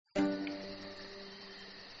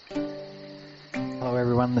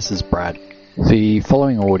everyone, this is Brad. The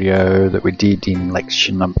following audio that we did in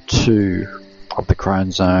lecture number 2 of the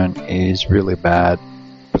Crone Zone is really bad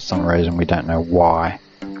for some reason, we don't know why.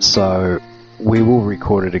 So we will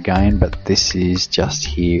record it again, but this is just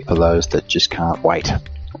here for those that just can't wait.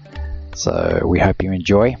 So we hope you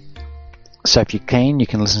enjoy. So if you're keen, you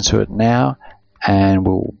can listen to it now, and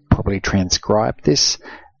we'll probably transcribe this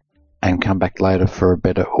and come back later for a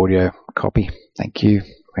better audio copy. Thank you.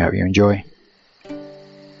 We hope you enjoy.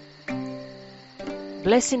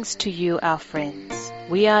 Blessings to you, our friends.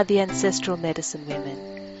 We are the Ancestral Medicine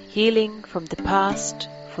Women, healing from the past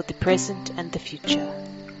for the present and the future.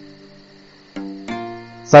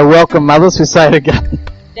 So welcome, mothers. We say it again.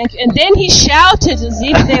 Thank you. And then he shouted as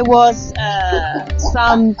if there was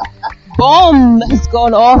some bomb has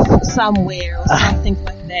gone off somewhere or something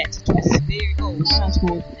like that. It was very can't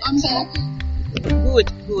move. I'm happy.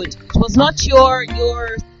 Good. It was not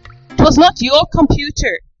your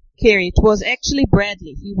computer, Kerry. It was actually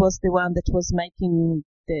Bradley. He was the one that was making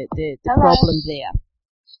the problem there.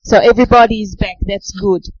 So everybody is back. That's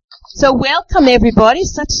good. So welcome everybody.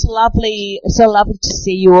 So lovely to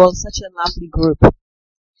see you all. Such a lovely group.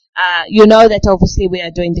 You know that obviously we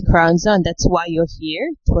are doing the Crone Zone. That's why you're here.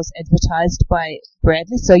 It was advertised by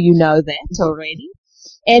Bradley, so you know that already.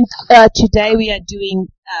 And today we are doing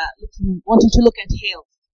wanting to look at health.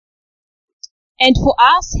 And for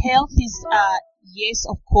us, health is yes,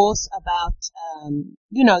 of course, about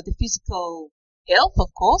the physical health,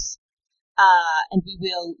 of course, and we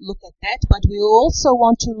will look at that. But we also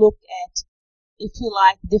want to look at, if you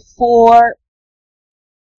like, the four.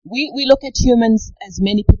 We look at humans, as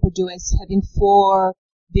many people do, as having four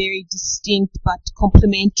very distinct but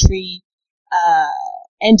complementary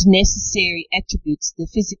and necessary attributes: the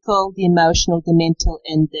physical, the emotional, the mental,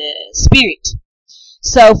 and the spirit.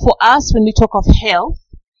 So for us, when we talk of health,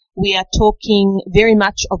 we are talking very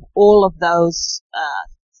much of all of those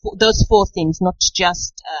four things, not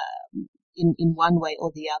just in one way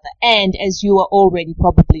or the other. And as you are already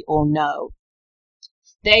probably all know,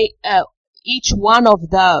 they each one of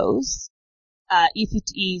those, if it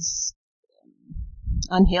is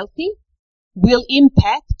unhealthy, will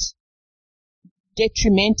impact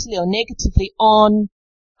detrimentally or negatively on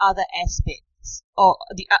other aspects, or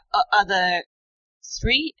the other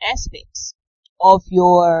three aspects of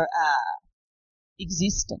your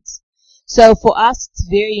existence. So for us, it's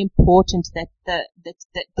very important that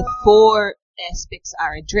the four aspects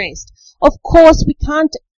are addressed. Of course, we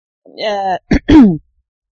can't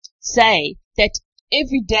say that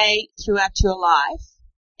every day throughout your life,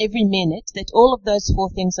 every minute, that all of those four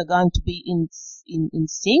things are going to be in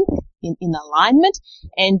sync, in alignment,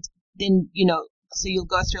 and then, so you'll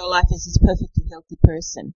go through your life as this perfectly healthy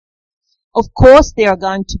person. Of course, there are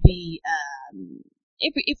going to be,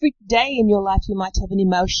 every day in your life you might have an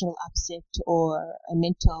emotional upset or a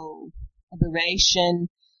mental aberration,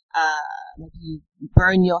 maybe you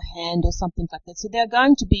burn your hand or something like that. So there are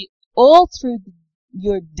going to be all through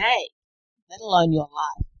your day, let alone your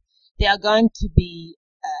life, there are going to be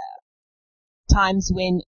times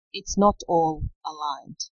when it's not all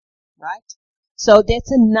aligned, right? So that's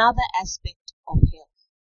another aspect of health,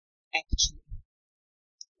 actually,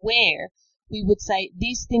 where we would say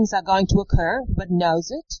these things are going to occur, but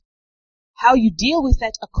knows it. How you deal with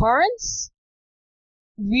that occurrence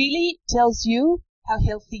really tells you how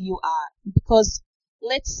healthy you are. Because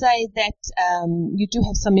let's say that you do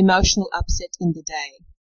have some emotional upset in the day.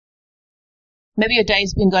 Maybe your day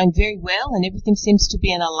has been going very well and everything seems to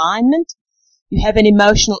be in alignment. You have an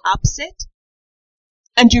emotional upset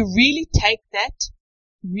and you really take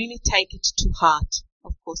it to heart.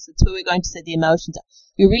 Of course, that's where we're going to say the emotions are.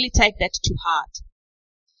 You really take that to heart.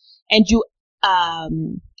 And you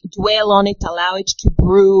dwell on it, allow it to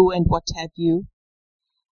brew and what have you.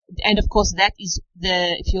 And of course that is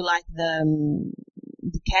the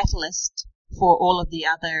catalyst for all of the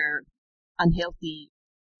other unhealthy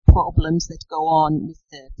problems that go on with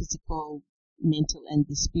the physical, mental, and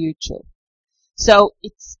the spiritual. So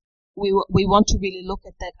we want to really look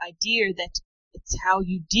at that idea that it's how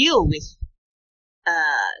you deal with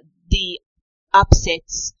the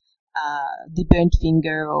upsets, the burnt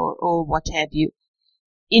finger or what have you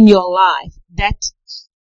in your life that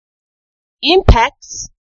impacts.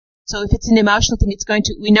 So if it's an emotional thing,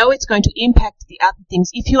 we know it's going to impact the other things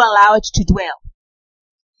if you allow it to dwell.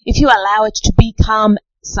 If you allow it to become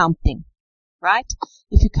something, right?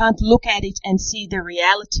 If you can't look at it and see the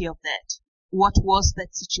reality of that, what was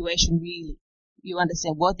that situation really? You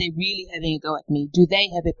understand, what they're really having a go at me? Do they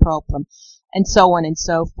have a problem? And so on and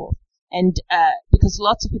so forth. And because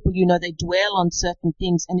lots of people, they dwell on certain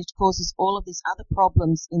things and it causes all of these other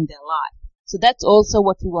problems in their life. So that's also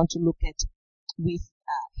what we want to look at with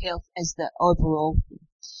health as the overall thing.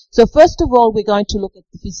 So first of all, we're going to look at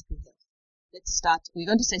the physical health. Let's start. We're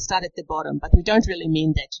going to say start at the bottom, but we don't really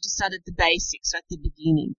mean that. Just start at the basics, at the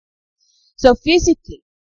beginning. So physically,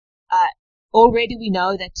 already we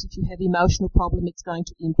know that if you have emotional problem, it's going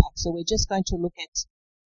to impact. So we're just going to look at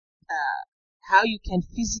how you can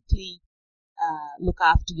physically look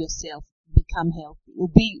after yourself, become healthy, or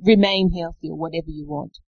remain healthy, or whatever you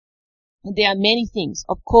want. And there are many things.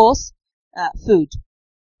 Of course, food,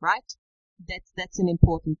 right? That's an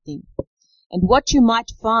important thing. And what you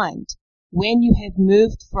might find when you have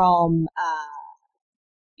moved from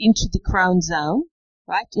into the Crohn zone,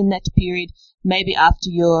 right, in that period, maybe after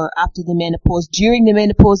the menopause, during the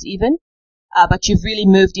menopause even, but you've really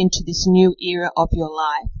moved into this new era of your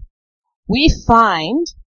life, we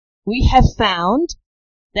have found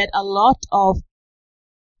that a lot of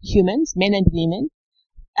humans, men and women,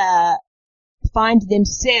 find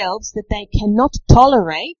themselves that they cannot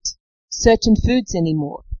tolerate certain foods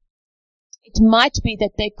anymore. It might be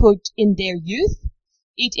that they could, in their youth,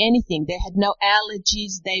 eat anything. They had no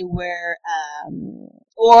allergies. They were,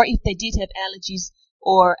 or if they did have allergies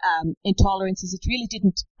or intolerances, it really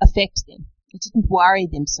didn't affect them. It didn't worry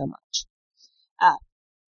them so much.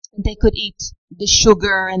 They could eat the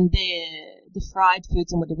sugar and the fried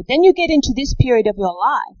foods and whatever. Then you get into this period of your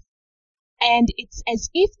life, and it's as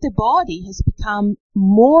if the body has become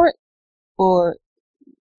more or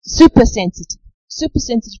super sensitive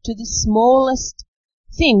to the smallest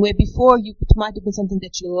thing, where before it might have been something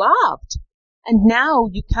that you loved, and now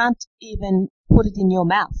you can't even put it in your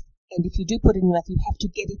mouth. And if you do put it in your mouth, you have to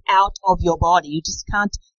get it out of your body. You just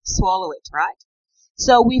can't swallow it, right?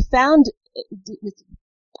 So we found with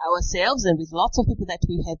ourselves and with lots of people that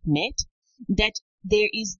we have met that there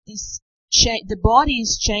is this the body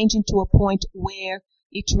is changing to a point where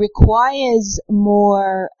it requires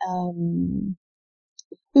more,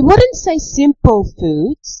 we wouldn't say simple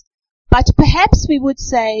foods, but perhaps we would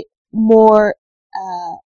say more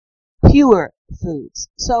pure foods.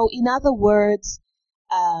 So in other words,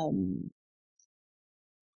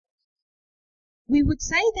 we would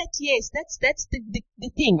say that yes, that's the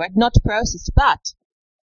thing, right? Not processed, but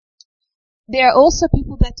there are also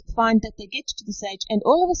people that find that they get to this age and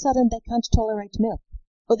all of a sudden they can't tolerate milk,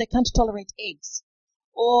 or they can't tolerate eggs,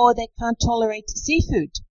 or they can't tolerate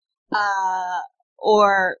seafood,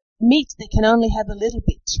 or meat. They can only have a little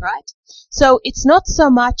bit, right? So it's not so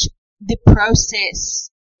much the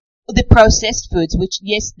processed foods, which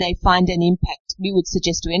yes, they find an impact. We would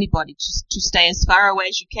suggest to anybody to stay as far away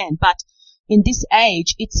as you can. But in this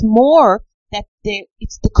age, it's more that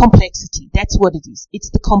it's the complexity. That's what it is. It's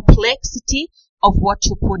the complexity of what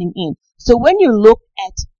you're putting in. So when you look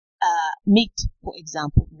at meat, for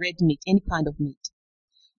example, red meat, any kind of meat,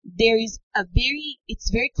 it's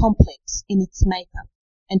very complex in its makeup.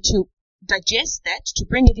 And to digest that, to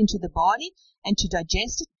bring it into the body and to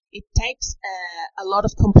digest it, it takes a lot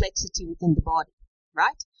of complexity within the body,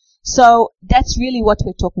 right? So that's really what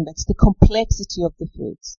we're talking about. It's the complexity of the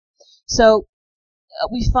foods. So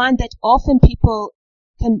we find that often people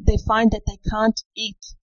they find that they can't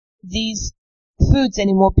eat these foods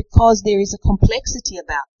anymore because there is a complexity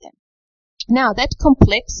about them. Now, that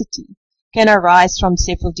complexity can arise from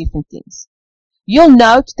several different things. You'll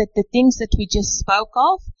note that the things that we just spoke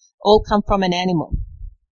of all come from an animal,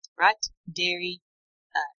 right? Dairy,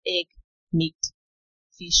 egg, meat,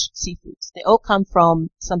 fish, seafoods. They all come from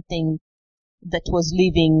something that was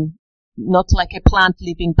living, not like a plant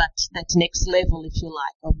living, but that next level, if you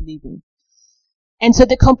like, of living. And so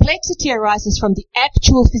the complexity arises from the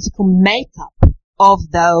actual physical makeup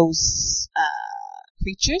of those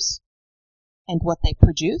creatures and what they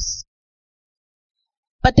produce.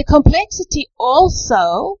 But the complexity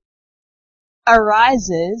also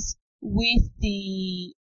arises with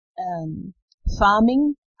the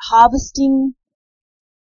farming, harvesting,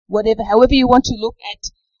 however you want to look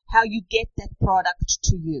at how you get that product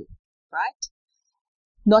to you, right?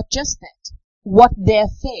 Not just that, what they're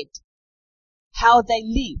fed, how they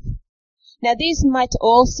live. Now these might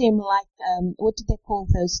all seem like, what do they call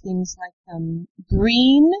those things, like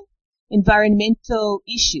green environmental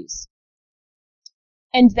issues.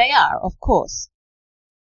 And they are, of course.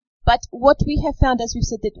 But what we have found, as we've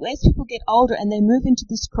said, that as people get older and they move into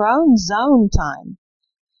this Crohn zone time,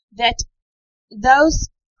 that those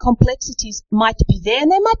complexities might be there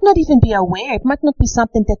and they might not even be aware. It might not be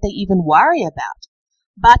something that they even worry about.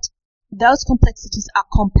 But those complexities are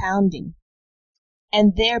compounding.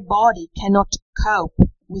 And their body cannot cope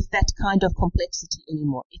with that kind of complexity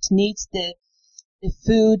anymore. It needs the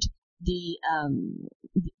food the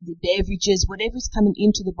beverages, whatever is coming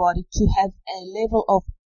into the body, to have a level of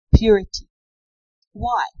purity.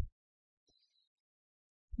 Why?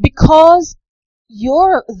 Because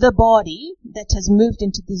you're the body that has moved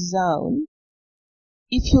into the zone,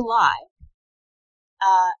 if you like,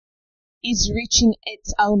 is reaching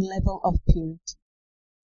its own level of purity.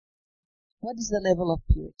 What is the level of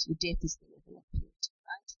purity? Death is the level of purity,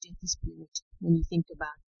 right? Death is purity. When you think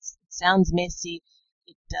about it, it sounds messy.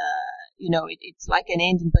 It's like an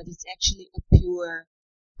ending, but it's actually a pure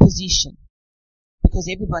position, because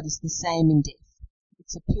everybody's the same in death.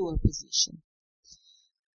 It's a pure position.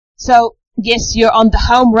 So, yes, you're on the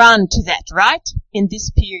home run to that, right? In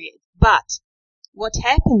this period. But what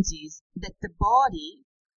happens is that the body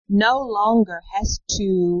no longer has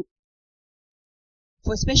to,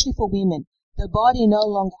 especially for women, the body no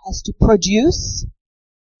longer has to produce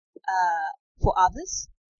for others.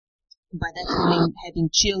 By that I mean having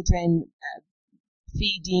children,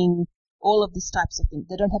 feeding, all of these types of things.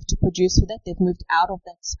 They don't have to produce for that. They've moved out of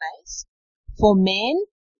that space. For men,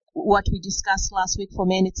 what we discussed last week, for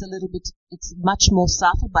men it's much more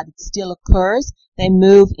subtle, but it still occurs. They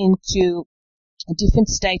move into a different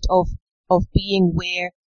state of being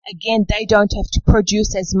where, again, they don't have to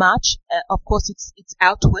produce as much. Of course, it's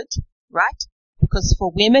outward, right? Because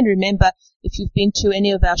for women, remember, if you've been to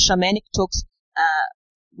any of our shamanic talks,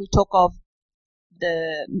 we talk of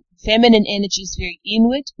the feminine energy is very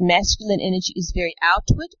inward, masculine energy is very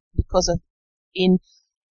outward, because of, in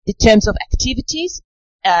the terms of activities,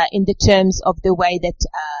 in the terms of the way that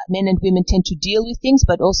men and women tend to deal with things,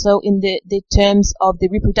 but also in the terms of the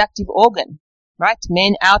reproductive organ, right?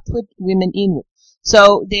 Men outward, women inward.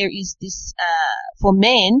 So there is this, for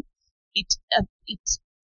men,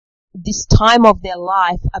 this time of their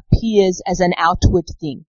life appears as an outward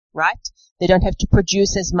thing, right? They don't have to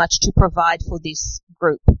produce as much to provide for this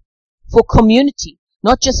group. For community,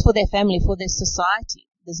 not just for their family, for their society,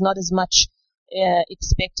 there's not as much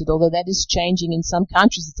expected, although that is changing in some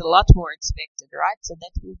countries. It's a lot more expected, right? So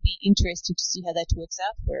that will be interesting to see how that works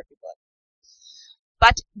out for everybody.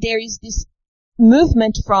 But there is this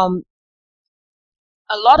movement from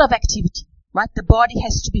a lot of activity, right? The body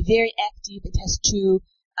has to be very active. It has to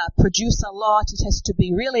produce a lot. It has to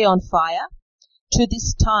be really on fire, to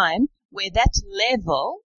this time where that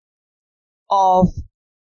level of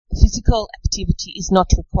physical activity is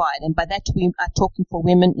not required. And by that we are talking for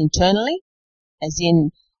women internally, as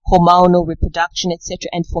in hormonal reproduction, etc.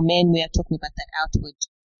 And for men, we are talking about that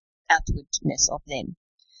outwardness of them.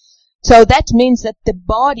 So that means that the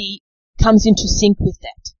body comes into sync with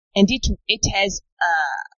that. And it has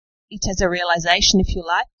a realization, if you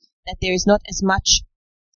like, that there is not as much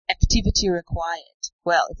activity required.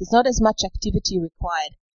 Well, if there's not as much activity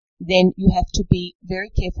required, then you have to be very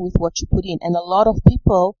careful with what you put in. And a lot of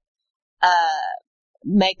people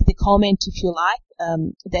make the comment, if you like,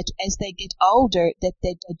 that as they get older, that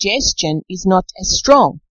their digestion is not as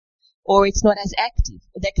strong, or it's not as active.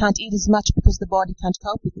 They can't eat as much because the body can't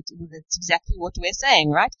cope with it. That's exactly what we're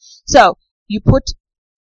saying, right? So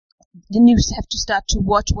then you have to start to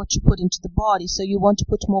watch what you put into the body. So you want to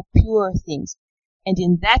put more pure things. And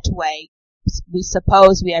in that way, we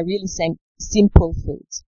suppose we are really saying simple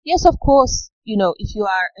foods. Yes, of course, if you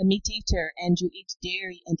are a meat eater and you eat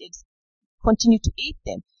dairy and eggs, continue to eat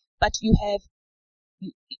them. But if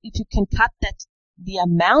you can cut the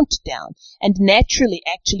amount down, and naturally,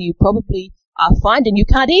 actually, you probably are finding you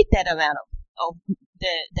can't eat that amount of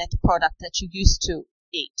that product that you used to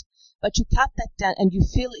eat. But you cut that down and you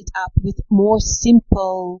fill it up with more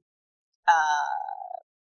simple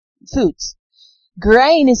foods.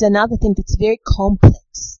 Grain is another thing that's very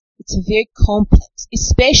complex. It's very complex,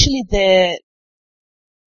 especially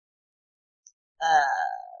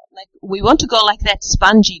we want to go like that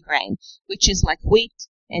spongy grain, which is like wheat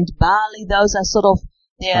and barley. Those are sort of,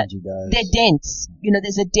 they're dense.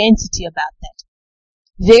 There's a density about that.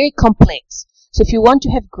 Very complex. So if you want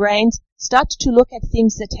to have grains, start to look at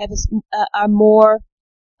things that are more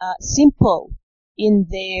simple in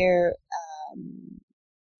their.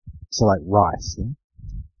 So like rice, yeah?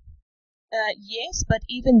 Yes, but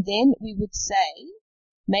even then we would say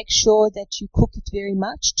make sure that you cook it very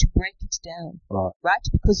much to break it down, right?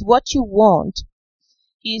 Because what you want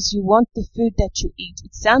is you want the food that you eat.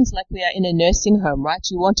 It sounds like we are in a nursing home, right?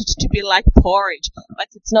 You want it to be like porridge, but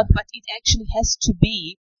it's not. But it actually has to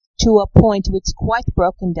be to a point where it's quite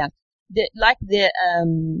broken down. Like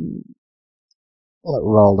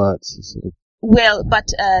rolled oats, sort of. Well, but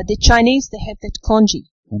the Chinese, they have that congee.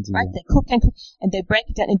 Right? They cook and they break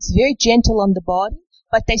it down. It's very gentle on the body,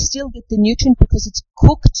 but they still get the nutrient because it's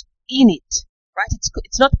cooked in it. right?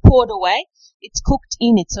 It's not poured away. It's cooked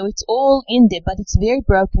in it. So it's all in there, but it's very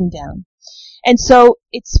broken down. And so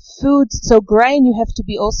it's food. So grain you have to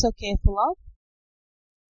be also careful of.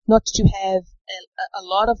 Not to have a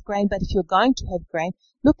lot of grain, but if you're going to have grain,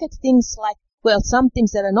 look at things like, well, some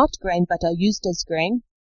things that are not grain but are used as grain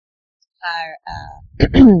are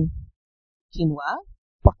quinoa,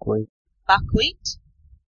 buckwheat,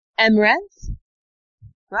 amaranth,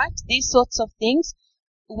 right? These sorts of things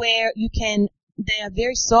where they are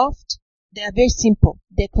very soft, they are very simple.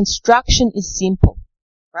 Their construction is simple,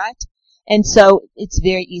 right? And so it's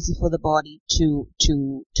very easy for the body to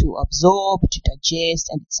absorb, to digest,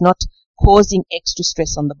 and it's not causing extra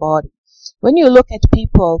stress on the body. When you look at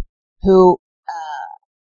people who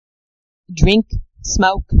drink,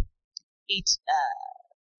 smoke, eat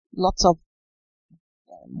lots of,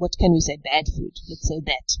 what can we say, bad food, let's say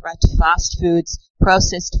that, right? Fast foods,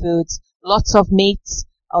 processed foods, lots of meats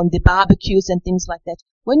on the barbecues and things like that.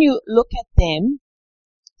 When you look at them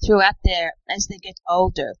throughout as they get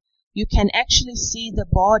older, you can actually see the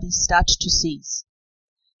body start to seize.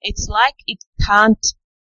 It's like it can't,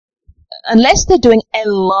 unless they're doing a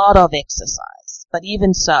lot of exercise. But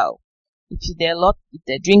even so, if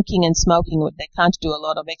they're drinking and smoking, they can't do a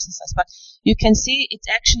lot of exercise. But you can see it's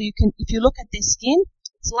actually, if you look at their skin,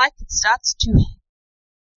 it's like it starts to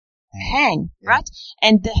hang, right?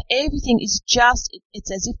 And everything is it's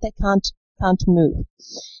as if they can't move.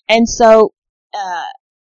 And so,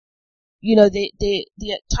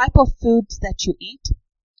 the type of foods that you eat,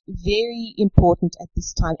 very important at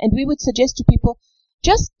this time. And we would suggest to people,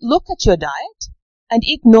 just look at your diet and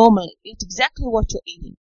eat normally. Eat exactly what you're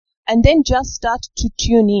eating. And then just start to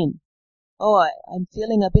tune in. Oh, I'm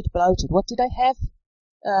feeling a bit bloated. What did I have?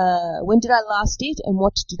 When did I last eat? And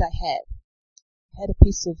what did I have? I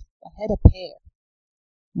had a pear.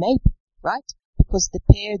 Maybe, right? Because the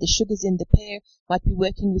sugars in the pear might be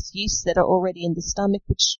working with yeasts that are already in the stomach,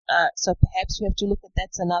 so perhaps you have to look at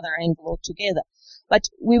that's another angle altogether. But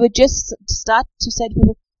we would just start to say to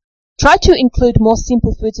people, try to include more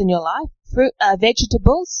simple foods in your life. Fruit,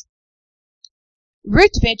 vegetables.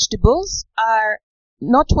 Root vegetables are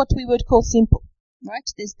not what we would call simple, right?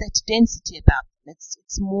 There's that density about them.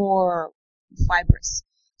 It's more fibrous.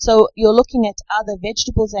 So you're looking at other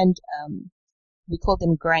vegetables and, we call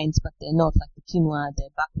them grains, but they're not, like the quinoa, the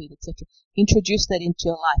buckwheat, etc. Introduce that into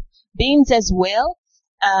your life. Beans as well.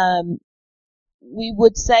 We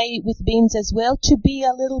would say with beans as well to be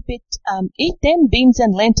a little bit, eat them, beans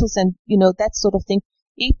and lentils and, that sort of thing.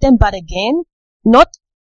 Eat them, but again, not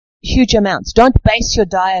huge amounts. Don't base your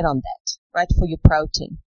diet on that, right, for your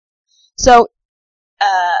protein. So,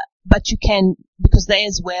 but you can, because they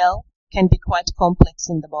as well can be quite complex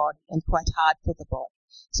in the body and quite hard for the body.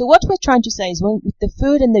 So what we're trying to say is with the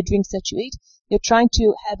food and the drinks that you eat, you're trying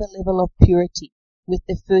to have a level of purity with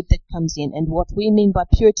the food that comes in. And what we mean by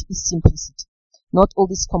purity is simplicity, not all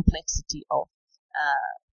this complexity of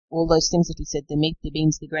all those things that we said, the meat, the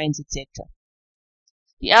beans, the grains, etc.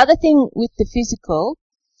 The other thing with the physical,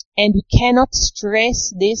 and we cannot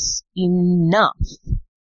stress this enough,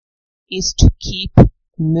 is to keep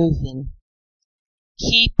moving.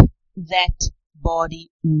 Keep that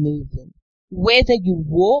body moving. Whether you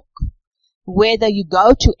walk, whether you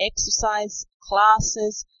go to exercise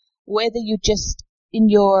classes, whether you just in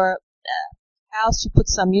your house you put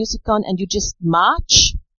some music on and you just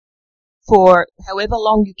march for however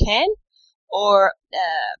long you can, or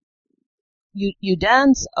you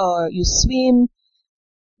dance or you swim,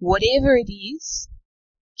 whatever it is,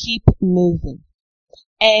 keep moving.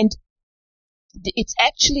 And it's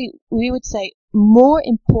actually, we would say, more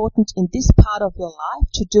important in this part of your life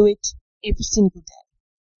to do it every single day.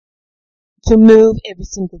 To move every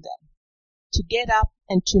single day. To get up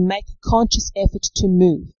and to make a conscious effort to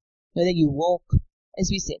move. Whether you walk, as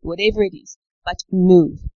we said, whatever it is, but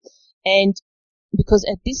move. And because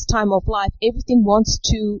at this time of life, everything wants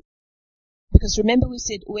to, because remember we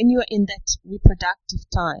said when you're in that reproductive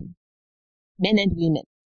time, men and women,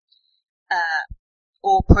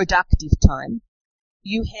 or productive time,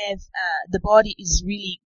 you have, the body is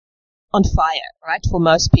really on fire, right? For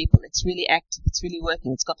most people, it's really active, it's really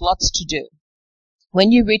working, it's got lots to do.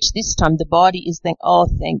 When you reach this time, the body is thinking, oh,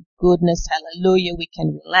 thank goodness, hallelujah, we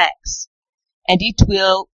can relax. And it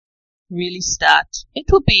will really start, it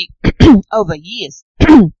will be over years,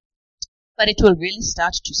 but it will really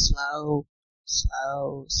start to slow,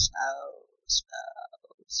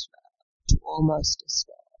 to almost a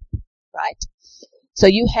stop, right? So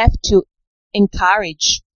you have to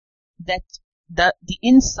encourage that the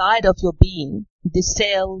inside of your being, the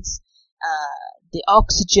cells, the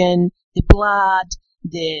oxygen, the blood,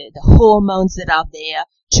 the hormones that are there,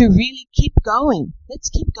 to really keep going. Let's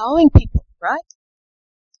keep going, people, right?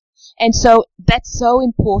 And so that's so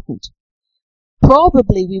important.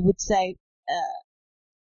 Probably we would say,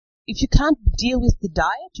 if you can't deal with the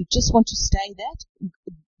diet, you just want to stay that,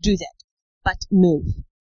 do that. But move.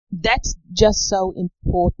 That's just so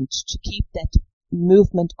important to keep that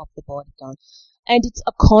movement of the body going. And it's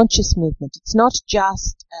a conscious movement. It's not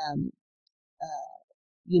just,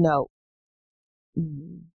 you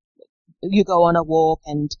go on a walk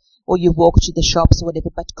or you walk to the shops or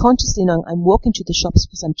whatever, but consciously, I'm walking to the shops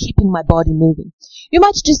because I'm keeping my body moving. You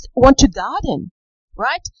might just want to garden,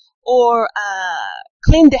 right? Or,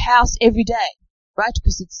 clean the house every day, right?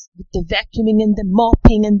 Because it's the vacuuming and the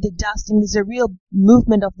mopping and the dusting. There's a real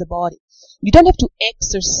movement of the body. You don't have to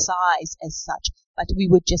exercise as such, but we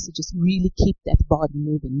would just really keep that body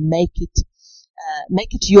moving. Make it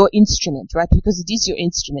your instrument, right? Because it is your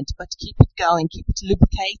instrument, but keep it going, keep it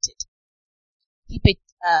lubricated. Keep it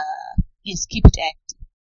active.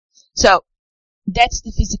 So, that's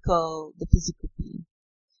the physical being.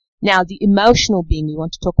 Now, the emotional being we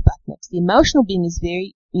want to talk about next. The emotional being is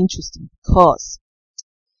very interesting because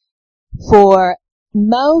for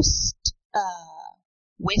most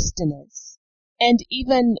Westerners, and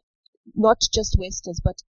even not just Westerners,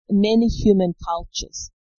 but many human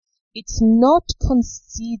cultures, it's not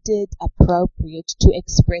considered appropriate to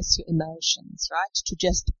express your emotions, right? To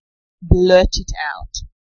just blurt it out.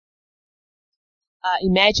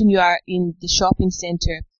 Imagine you are in the shopping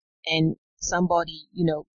center and somebody,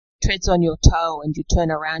 treads on your toe and you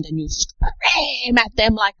turn around and you scream at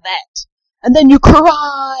them like that. And then you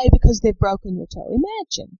cry because they've broken your toe.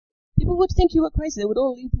 Imagine. People would think you were crazy. They would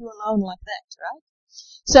all leave you alone like that, right?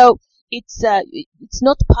 So it's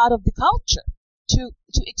not part of the culture to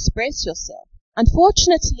express yourself.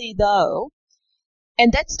 Unfortunately though,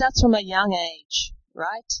 and that starts from a young age,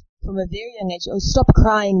 right? From a very young age. Oh, stop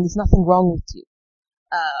crying. There's nothing wrong with you.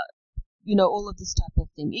 All of this type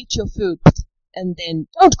of thing. Eat your food. And then,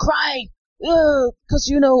 don't cry, because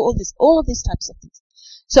all of these types of things.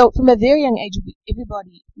 So from a very young age, in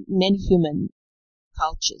many human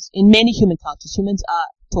cultures, humans are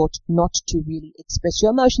taught not to really express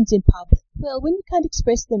your emotions in public. Well, when you can't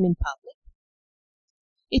express them in public,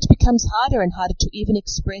 it becomes harder and harder to even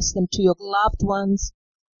express them to your loved ones,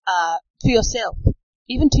 to yourself,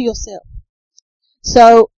 even to yourself.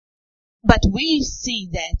 So, but we see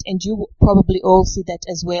that, and you probably all see that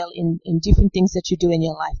as well in different things that you do in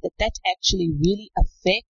your life, that actually really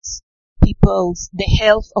affects the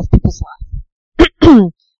health of people's life.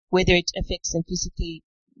 Whether it affects them physically,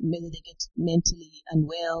 whether they get mentally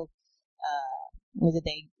unwell, whether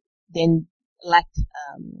they then lack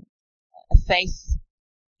a faith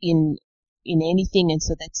in anything, and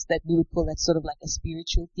so that we would call that sort of like a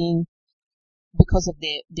spiritual thing because of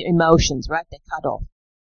their emotions, right? They're cut off.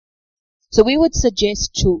 So we would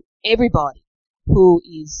suggest to everybody who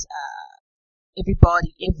is,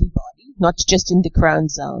 everybody, not just in the Crown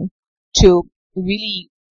Zone, to really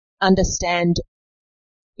understand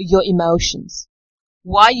your emotions,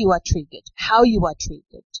 why you are triggered, how you are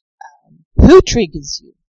triggered, who triggers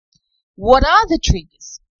you, what are the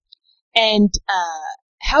triggers, and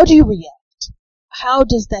how do you react, how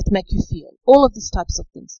does that make you feel, all of these types of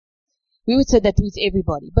things. We would say that with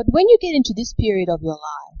everybody. But when you get into this period of your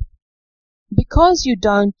life, because you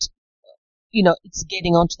don't, it's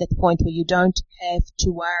getting on to that point where you don't have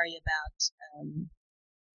to worry about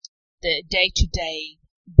the day-to-day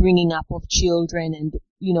bringing up of children and,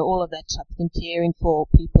 all of that type of thing, caring for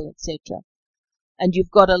people, etc. And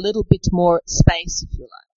you've got a little bit more space, if you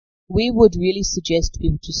like. We would really suggest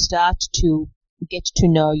people to start to get to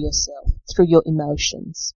know yourself through your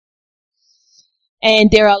emotions.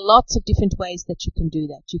 And there are lots of different ways that you can do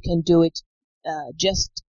that. You can do it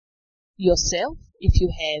just yourself. If you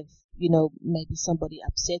have, maybe somebody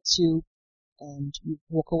upsets you and you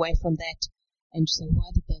walk away from that and you say,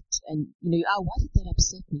 why did that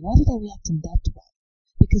upset me? Why did I react in that way?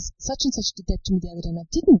 Because such and such did that to me the other day and I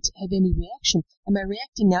didn't have any reaction. Am I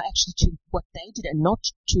reacting now actually to what they did and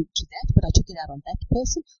not to that, but I took it out on that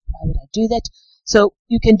person? Why would I do that? So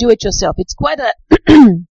you can do it yourself. It's quite an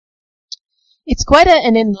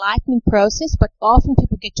enlightening process, but often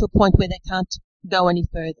people get to a point where they can't go any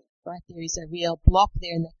further, right? There is a real block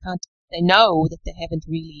there and they know that they haven't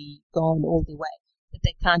really gone all the way, but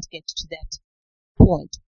they can't get to that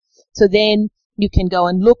point. So then you can go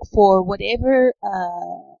and look for whatever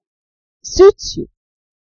suits you.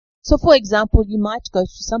 So for example,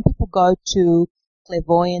 some people go to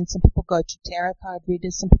clairvoyance, some people go to tarot card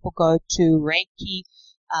readers, some people go to Reiki,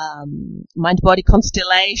 mind-body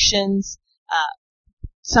constellations,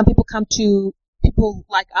 some people come to people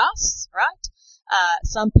like us, right?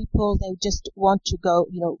 Some people, they just want to go,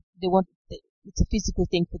 it's a physical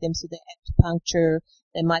thing for them, so they acupuncture,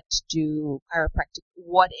 they might do chiropractic,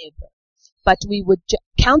 whatever. But we would,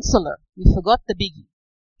 counselor, we forgot the biggie.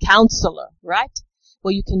 Counselor, right?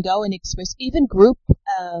 Where you can go and express, even group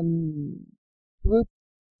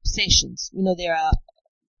sessions. There are,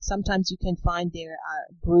 sometimes you can find there are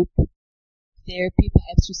group therapy,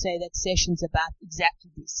 perhaps you say that sessions about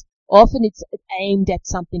exactly this. Often it's aimed at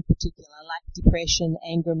something particular, like depression,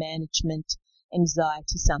 anger management,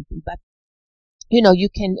 anxiety, something. But, you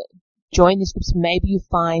can join these groups, maybe you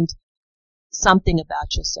find something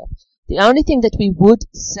about yourself. The only thing that we would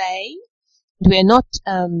say, we're not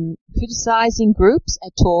criticizing groups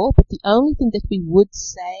at all, but the only thing that we would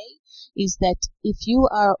say is that if you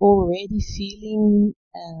are already feeling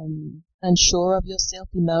unsure of yourself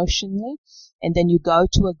emotionally, and then you go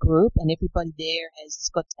to a group and everybody there has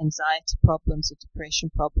got anxiety problems or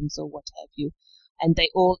depression problems or what have you, and they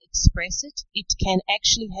all express it, it can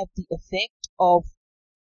actually have the effect of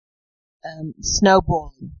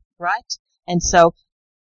snowballing, right? And so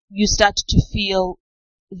you start to feel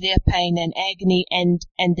their pain and agony, and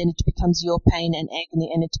then it becomes your pain and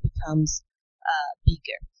agony, and it becomes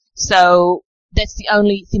bigger. So that's the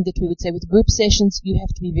only thing that we would say with group sessions. You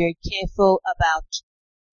have to be very careful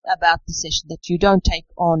about the session, that you don't take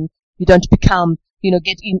on, you don't become,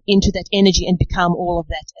 get into that energy and become all of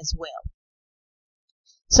that as well.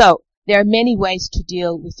 So there are many ways to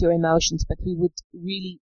deal with your emotions, but we would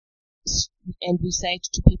really, and we say it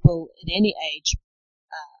to people at any age,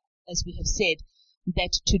 as we have said,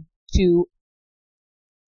 that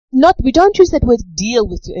we don't use that word deal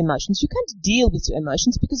with your emotions. You can't deal with your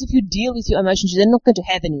emotions, because if you deal with your emotions, you're not going to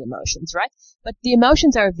have any emotions, right? But the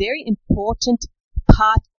emotions are a very important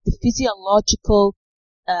part, the physiological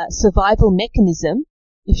survival mechanism,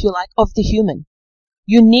 if you like, of the human.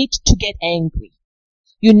 You need to get angry.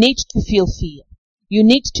 You need to feel fear. You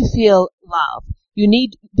need to feel love.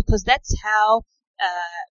 Because that's how,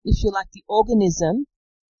 if you like, the organism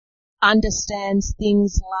understands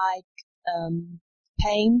things like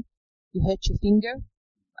pain. You hurt your finger,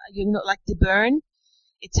 like the burn.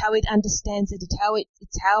 It's how it understands it. It's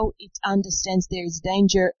how it understands there is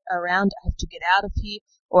danger around. I have to get out of here,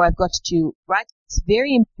 or I've got to, right? It's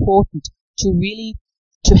very important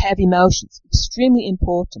to have emotions. Extremely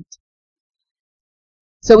important.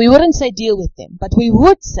 So we wouldn't say deal with them, but we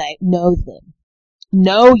would say know them.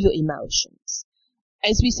 Know your emotions.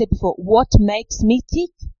 As we said before, what makes me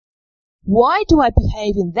tick? Why do I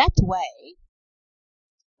behave in that way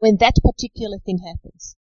when that particular thing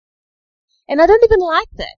happens? And I don't even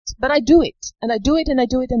like that, but I do it. And I do it, and I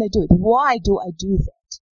do it, and I do it. Why do I do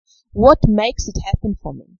that? What makes it happen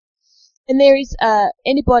for me? And there is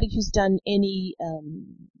anybody who's done any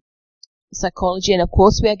psychology, and of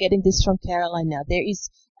course we are getting this from Caroline now. There is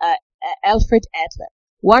Alfred Adler.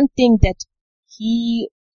 One thing that he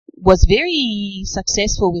was very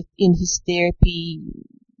successful with in his therapy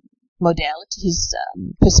modality, his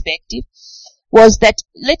perspective, was that,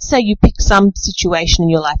 let's say you pick some situation in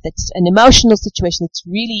your life that's an emotional situation that's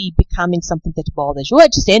really becoming something that bothers you, or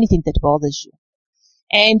just anything that bothers you.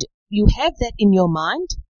 And you have that in your mind,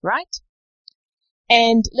 right?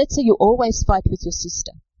 And let's say you always fight with your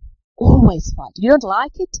sister. Always fight. You don't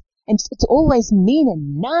like it, and it's always mean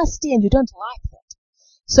and nasty, and you don't like that.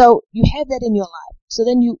 So you have that in your life. So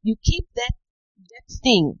then you keep that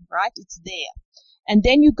thing, right? It's there. And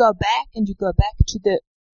then you go back to the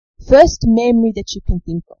first memory that you can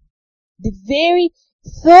think of. The very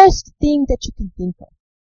first thing that you can think of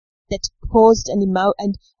that caused an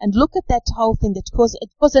and look at that whole thing that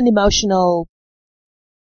caused an emotional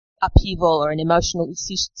upheaval or an emotional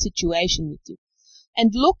situation with you.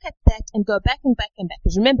 And look at that and go back and back and back.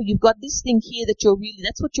 Because remember, you've got this thing here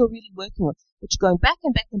that's what you're really working on. But you're going back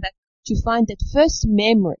and back and back to find that first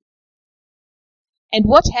memory. And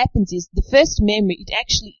what happens is the first memory, it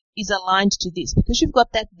actually is aligned to this. Because you've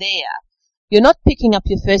got that there, you're not picking up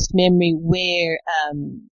your first memory where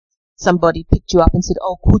somebody picked you up and said,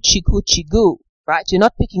 oh, coochie coochie goo, right? You're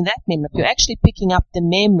not picking that memory up. You're actually picking up the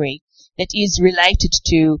memory that is related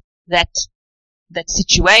to that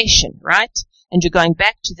situation, right? And you're going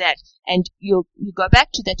back to that. And you go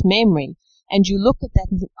back to that memory and you look at that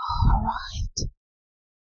and think, oh, right.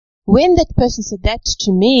 When that person said that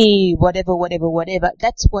to me, whatever,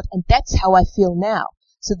 that's how I feel now.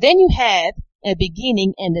 So then you have a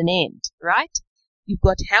beginning and an end, right? You've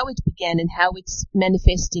got how it began and how it's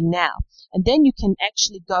manifesting now. And then you can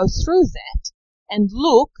actually go through that and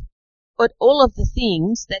look at all of the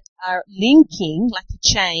things that are linking like a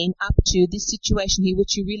chain up to this situation here,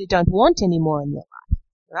 which you really don't want anymore in your life,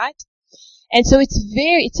 right? And so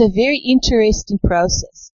it's a very interesting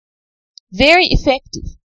process. Very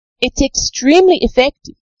effective. It's extremely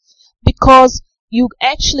effective because you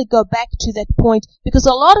actually go back to that point, because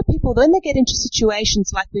a lot of people, when they get into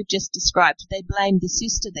situations like we've just described, they blame the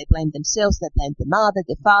sister, they blame themselves, they blame the mother,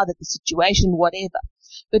 the father, the situation, whatever.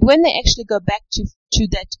 But when they actually go back to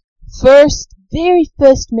that very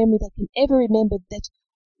first memory they can ever remember that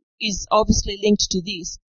is obviously linked to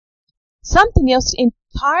this, something else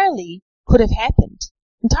entirely could have happened.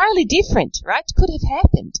 Entirely different, right? Could have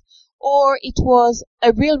happened. Or it was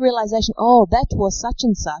a real realization, oh, that was such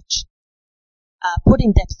and such,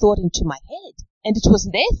 putting that thought into my head. And it was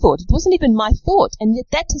their thought. It wasn't even my thought. And yet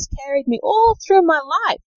that has carried me all through my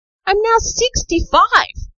life. I'm now 65.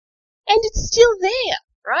 And it's still there,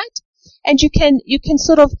 right? And you can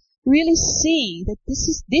sort of really see that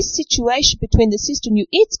this situation between the sister and you,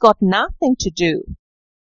 it's got nothing to do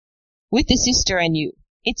with the sister and you.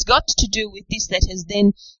 It's got to do with this that has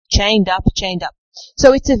then chained up.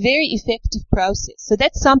 So it's a very effective process. So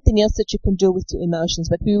that's something else that you can do with your emotions.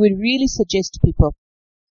 But we would really suggest to people,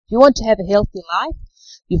 if you want to have a healthy life,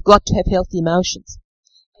 you've got to have healthy emotions.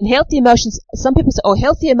 And healthy emotions, some people say, oh,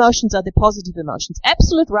 healthy emotions are the positive emotions.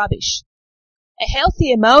 Absolute rubbish. A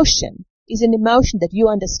healthy emotion is an emotion that you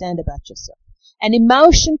understand about yourself. A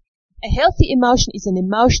healthy emotion is an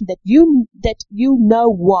emotion that you know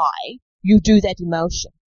why you do that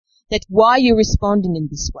emotion. That why you're responding in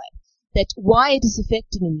this way. That why it is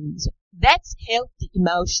affecting you in this way. That's healthy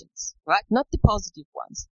emotions, right? Not the positive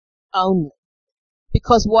ones only.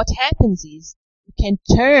 Because what happens is you can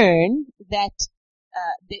turn that,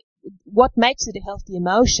 what makes it a healthy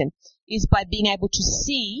emotion is by being able to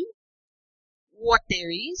see what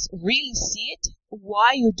there is, really see it,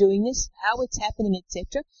 why you're doing this, how it's happening,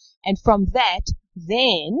 etc. And from that,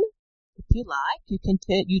 then, if you like, you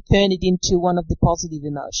turn it into one of the positive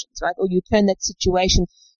emotions, right? Or you turn that situation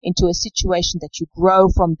into a situation that you grow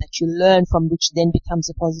from, that you learn from, which then becomes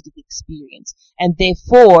a positive experience. And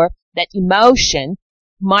therefore, that emotion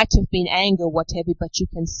might have been anger, whatever, but you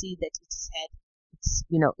can see that it's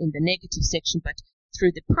in the negative section, but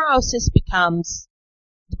through the process becomes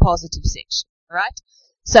the positive section, right?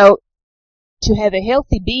 So, to have a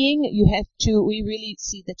healthy being, we really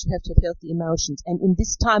see that you have to have healthy emotions. And in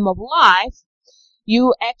this time of life,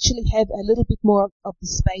 you actually have a little bit more of the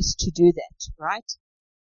space to do that, right?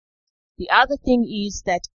 The other thing is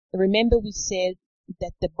that, remember we said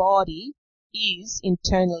that the body is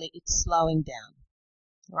internally, it's slowing down,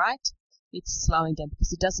 right? It's slowing down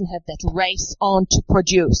because it doesn't have that race on to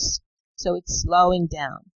produce. So it's slowing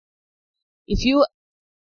down. If you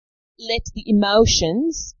let the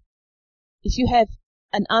emotions, if you have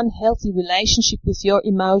an unhealthy relationship with your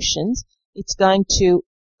emotions, it's going to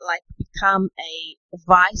become a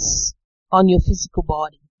vice on your physical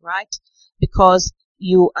body, right? Because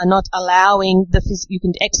you are not allowing you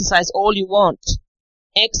can exercise all you want.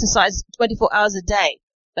 Exercise 24 hours a day.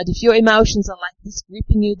 But if your emotions are like this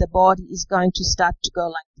gripping you, the body is going to start to go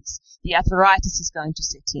like this. The arthritis is going to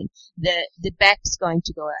set in. The back's going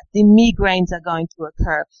to go out. The migraines are going to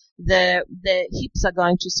occur. The hips are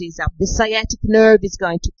going to seize up. The sciatic nerve is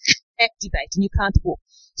going to activate and you can't walk.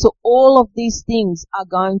 So all of these things are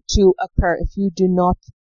going to occur if you do not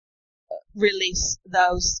release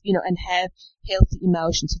those, and have healthy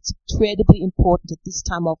emotions. It's incredibly important at this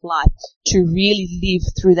time of life to really live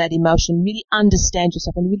through that emotion, really understand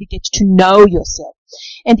yourself and really get to know yourself.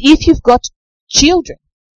 And if you've got children,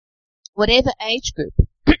 whatever age group,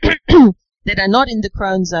 that are not in the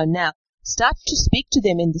Crohn zone now, start to speak to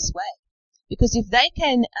them in this way. Because if they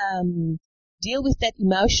can deal with that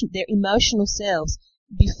emotion, their emotional selves,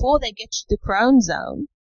 before they get to the Crohn zone,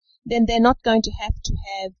 then they're not going to have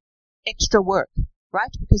extra work,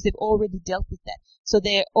 right? Because they've already dealt with that. So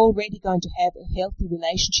they're already going to have a healthy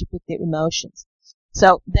relationship with their emotions.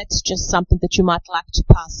 So that's just something that you might like to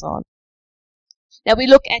pass on. Now we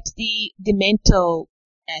look at the mental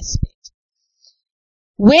aspect.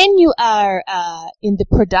 When you are in the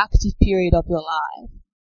productive period of your life,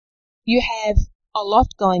 you have a lot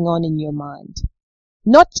going on in your mind.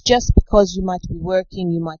 Not just because you might be working,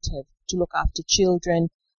 you might have to look after children,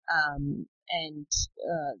 and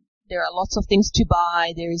there are lots of things to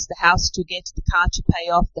buy. There is the house to get, the car to pay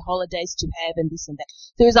off, the holidays to have, and this and that.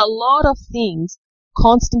 There is a lot of things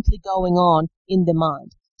constantly going on in the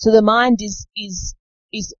mind. So the mind is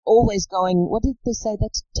always going, what did they say,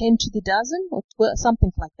 that's 10 to the dozen? Or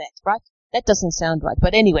something like that, right? That doesn't sound right.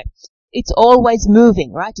 But anyway, it's always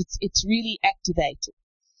moving, right? It's really activated.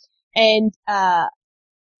 And,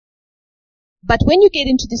 but when you get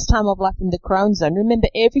into this time of life in the Crohn zone, remember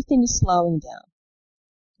everything is slowing down.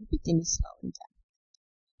 Everything is slowing down.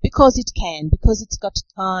 because it can, because it's got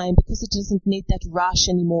time, because it doesn't need that rush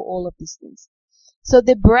anymore, all of these things. So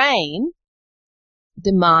the brain,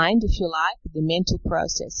 the mind, if you like, the mental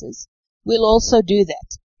processes, will also do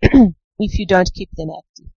that if you don't keep them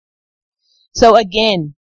active. So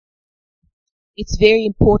again, it's very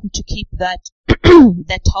important to keep that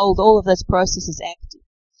that hold all of those processes active.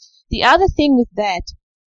 The other thing with that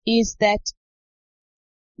is that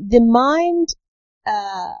the mind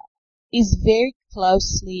is very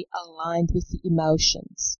closely aligned with the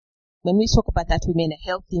emotions. When we talk about that, we mean a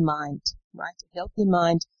healthy mind, right? A healthy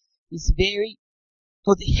mind is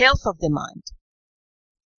or the health of the mind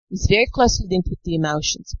is very closely linked with the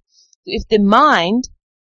emotions. If the mind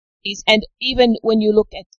is, and even when you look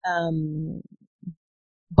at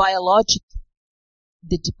biologic,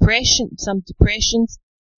 some depressions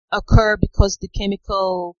occur because the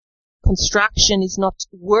chemical construction is not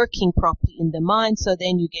working properly in the mind, so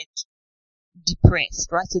then you get depressed,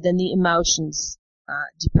 right? So then the emotions are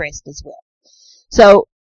depressed as well. So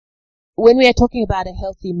when we are talking about a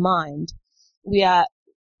healthy mind, we are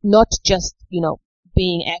not just,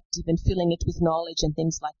 being active and filling it with knowledge and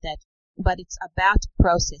things like that, but it's about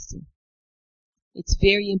processing. It's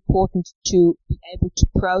very important to be able to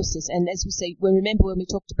process. And as we say, remember when we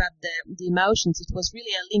talked about the emotions, it was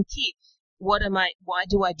really a link here. Why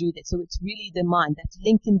do I do that? So it's really the mind, that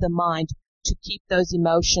link in the mind to keep those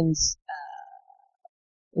emotions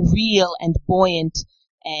real and buoyant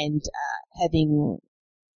and having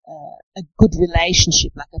a good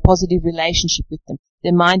relationship, like a positive relationship with them.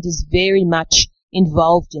 The mind is very much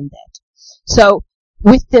involved in that. So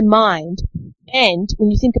with the mind, and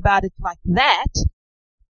when you think about it like that,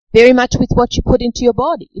 very much with what you put into your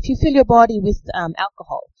body. If you fill your body with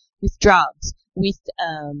alcohol, with drugs, with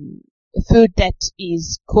food that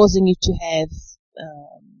is causing you to have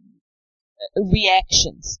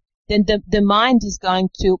reactions, then the mind is going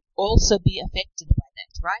to also be affected by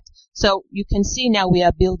that, right? So you can see now we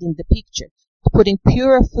are building the picture. Putting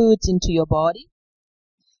purer foods into your body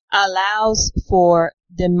allows for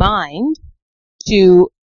the mind to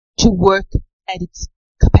work at its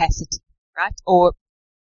capacity, right? Or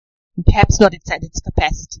perhaps not at its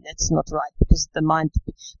capacity. That's not right, because the mind,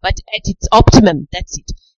 but at its optimum. That's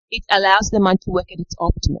it. It allows the mind to work at its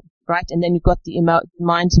optimum, right? And then you've got the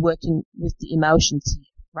mind's working with the emotions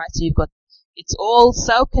here, right? So it's all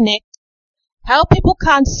so connected. How people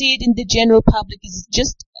can't see it in the general public is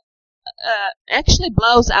just actually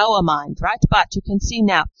blows our mind, right? But you can see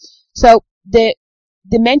now. So the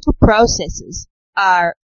mental processes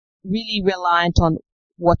are really reliant on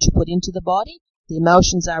what you put into the body. The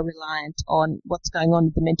emotions are reliant on what's going on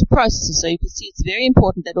with the mental processes. So you can see it's very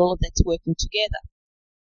important that all of that's working together.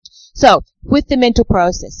 So with the mental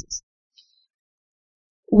processes,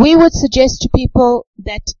 we would suggest to people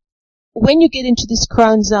that when you get into this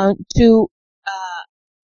Crohn zone to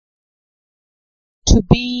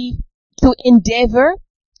endeavor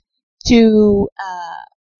to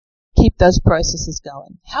keep those processes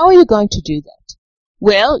going. How are you going to do that?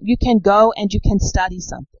 Well, you can go and you can study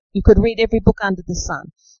something. You could read every book under the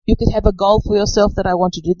sun. You could have a goal for yourself that I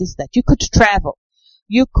want to do this, that. You could travel.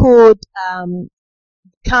 You could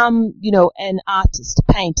become, an artist,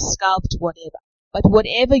 paint, sculpt, whatever. But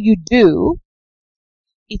whatever you do,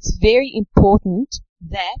 it's very important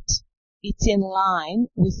that it's in line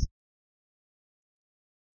with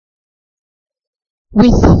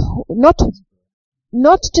not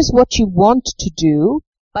just what you want to do,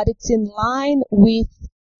 but it's in line with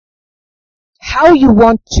how you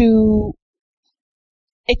want to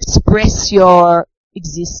express your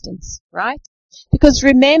existence, right? Because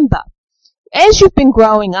remember, as you've been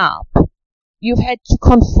growing up, you've had to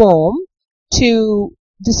conform to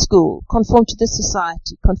the school, conform to the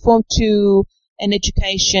society, conform to an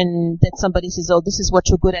education that somebody says, oh, this is what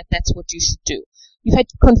you're good at, that's what you should do. You've had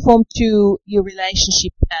to conform to your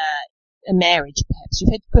relationship, a marriage perhaps.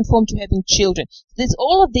 You've had to conform to having children. There's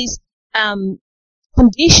all of these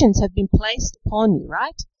conditions have been placed upon you,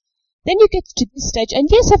 right? Then you get to this stage, and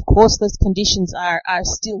yes, of course, those conditions are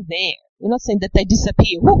still there. We're not saying that they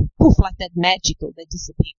disappear, whoof, poof, like that magical, they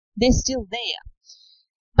disappear. They're still there.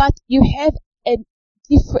 But you have a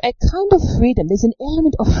kind of freedom. There's an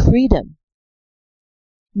element of freedom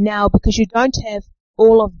now, because you don't have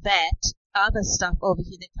all of that other stuff over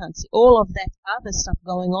here. They can't see all of that other stuff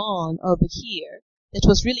going on over here that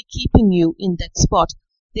was really keeping you in that spot.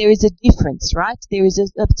 There is a difference, right? There is a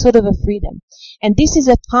sort of a freedom. And this is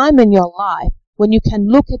a time in your life when you can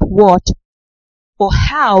look at what or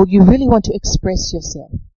how you really want to express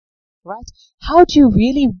yourself, right? How do you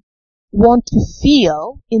really want to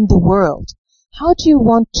feel in the world? How do you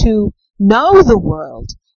want to know the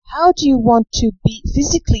world? How do you want to be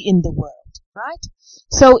physically in the world, right?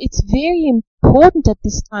 So it's very important at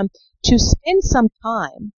this time to spend some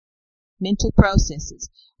time, mental processes,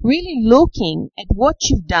 really looking at what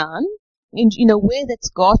you've done, and where that's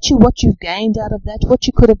got you, what you've gained out of that, what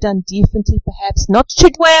you could have done differently, perhaps not to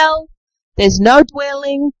dwell. There's no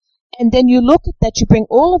dwelling. And then you look at that, you bring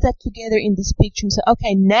all of that together in this picture and say,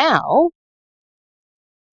 okay, now,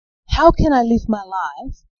 how can I live my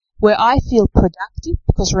life where I feel productive?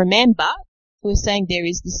 Because remember, we're saying there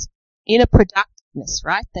is this inner productiveness,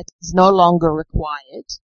 right, that is no longer required.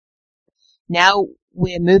 Now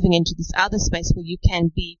we're moving into this other space where you can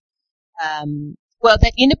be,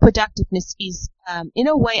 that inner productiveness is, in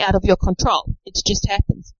a way out of your control. It just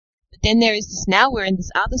happens. But then there is this, now we're in this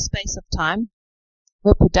other space of time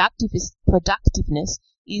where productiveness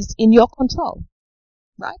is in your control,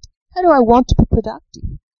 right? How do I want to be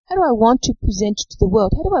productive? How do I want to present to the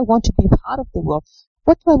world? How do I want to be part of the world?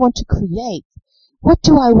 What do I want to create? How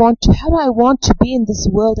do I want to be in this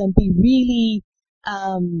world and be really,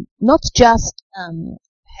 not just,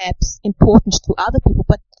 perhaps important to other people,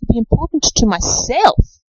 but to be important to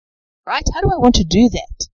myself, right? How do I want to do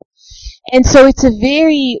that? And so it's a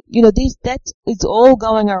very, that is all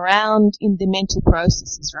going around in the mental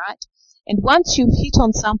processes, right? And once you hit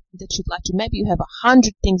on something that you'd like to, maybe you have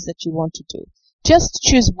 100 things that you want to do. Just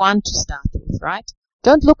choose one to start with, right?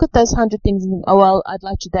 Don't look at those 100 things and think, oh, well, I'd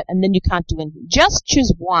like to do that, and then you can't do anything. Just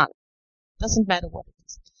choose one. Doesn't matter what it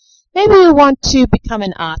is. Maybe you want to become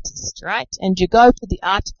an artist, right? And you go to the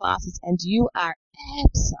art classes and you are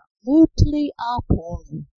absolutely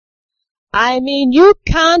appalling. I mean, you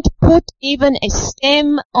can't put even a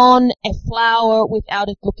stem on a flower without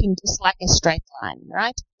it looking just like a straight line,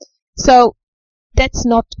 right? So that's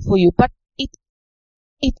not for you, but it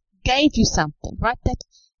gave you something, right?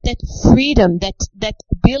 That freedom, that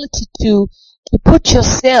ability to put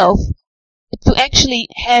yourself, to actually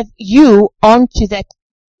have you onto that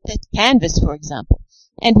canvas, for example.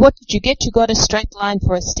 And what did you get? You got a straight line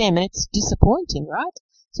for a stem, and it's disappointing, right?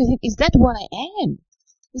 So you think, is that what I am?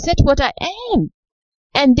 Is that what I am?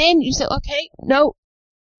 And then you say, okay, no,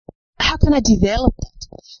 how can I develop that?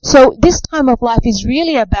 So this time of life is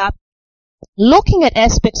really about looking at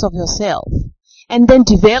aspects of yourself and then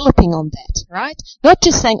developing on that, right? Not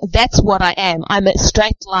just saying, that's what I am. I'm a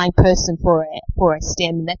straight line person for a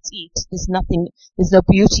stem, and that's it. There's no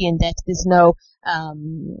beauty in that. There's no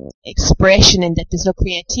expression in that. There's no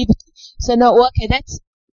creativity. So no, okay, that's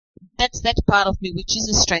that part of me which is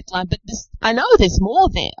a straight line, but I know there's more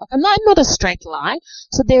there. I'm not a straight line.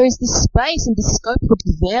 So there is this space and this scope for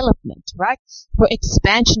development, right? For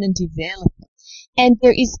expansion and development. And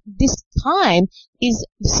there is, this time is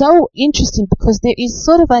so interesting because there is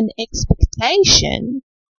sort of an expectation,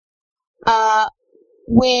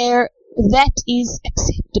 where that is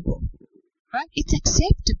acceptable, right? It's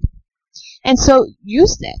acceptable. And so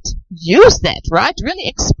use that, right? Really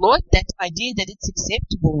exploit that idea that it's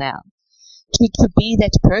acceptable now to be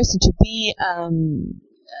that person, to be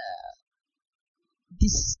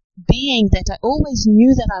this being that I always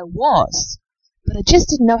knew that I was, but I just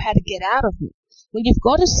didn't know how to get out of me. Well, you've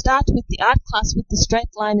got to start with the art class with the straight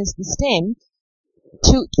line as the stem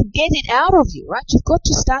to get it out of you, right? You've got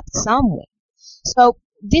to start somewhere. So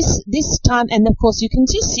this time, and of course you can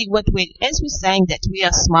just see as we're saying that, we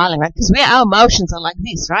are smiling, right? Because our emotions are like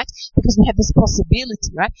this, right? Because we have this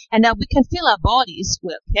possibility, right? And now we can feel our bodies,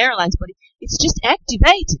 well, Caroline's body, it's just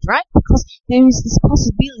activated, right? Because there is this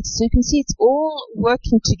possibility. So you can see it's all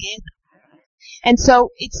working together. And so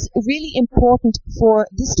it's really important for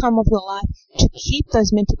this time of your life to keep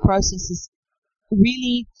those mental processes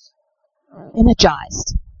really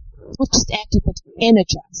energized. Not just active, but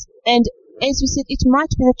energized. And as we said, it might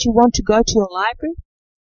be that you want to go to your library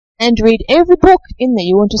and read every book in there.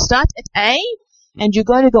 You want to start at A, and you're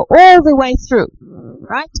going to go all the way through,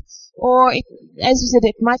 right? Or, as you said,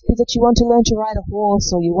 it might be that you want to learn to ride a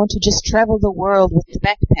horse, or you want to just travel the world with the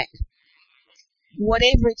backpack.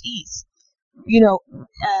 Whatever it is. It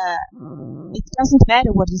doesn't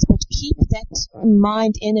matter what it is, but keep that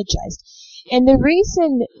mind energized. And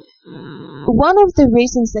one of the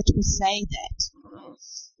reasons that we say that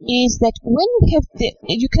is that when you have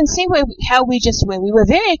you can see how we just were. We were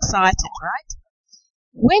very excited, right?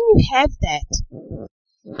 When you have that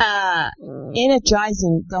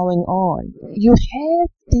energizing going on, you have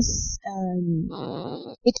this,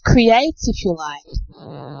 it creates, if you like,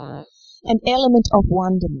 an element of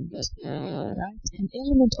wonderment, right? An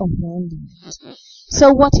element of wonderment.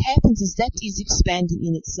 So what happens is that is expanding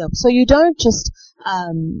in itself. So you don't just,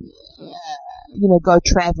 go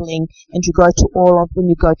traveling, and you go to when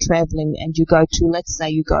you go traveling and you go to, let's say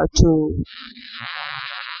you go to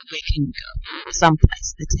where can you go?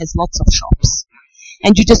 Someplace that has lots of shops.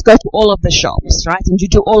 And you just go to all of the shops, right? And you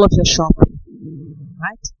do all of your shopping,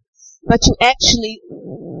 right? But you actually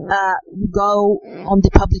you go on the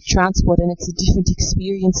public transport, and it's a different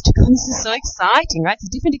experience to go. This is so exciting, right? It's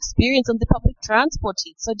a different experience on the public transport.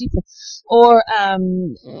 It's so different. Or,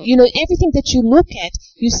 everything that you look at,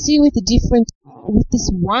 you see with this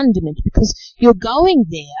wonderment, because you're going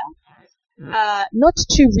there, not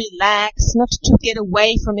to relax, not to get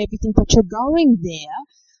away from everything, but you're going there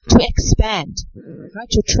to expand, right?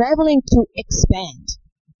 You're traveling to expand.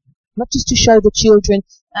 Not just to show the children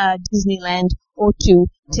Disneyland, or to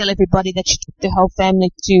tell everybody that you took the whole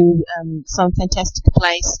family to some fantastic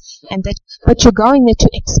place, but you're going there to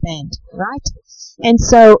expand, right? And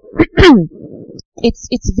so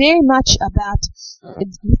it's very much about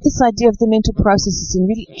this idea of the mental processes and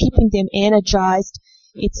really keeping them energized.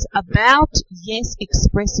 It's about, yes,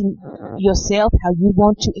 expressing yourself, how you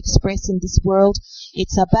want to express in this world.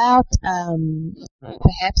 It's about,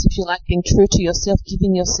 perhaps if you like, being true to yourself,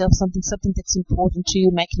 giving yourself something that's important to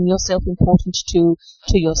you, making yourself important to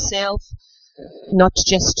yourself, not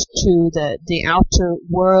just to the outer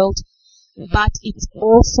world. But it's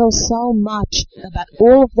also so much about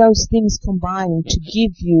all of those things combining to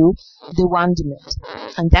give you the wonderment.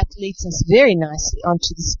 And that leads us very nicely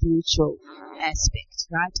onto the spiritual aspect,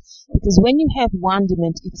 right? Because when you have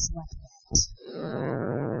wonderment, it's like that.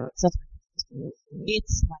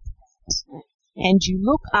 It's like that. And you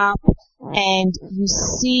look up and you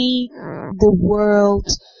see the world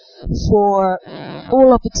for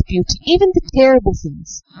all of its beauty, even the terrible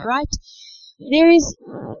things, right? There is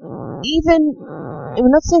even, we're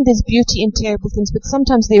not saying there's beauty in terrible things, but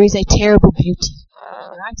sometimes there is a terrible beauty,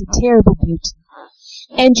 right? A terrible beauty.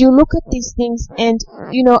 And you look at these things and,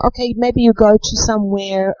 okay, maybe you go to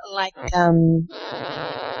somewhere like, Dachau,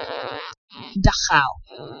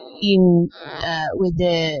 where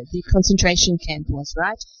the concentration camp was,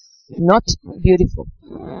 right? Not beautiful.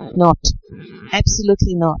 Not.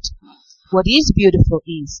 Absolutely not. What is beautiful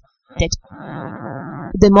is that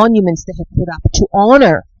the monuments they have put up to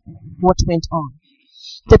honor what went on.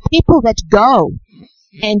 The people that go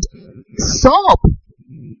and sob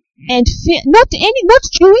and fear, not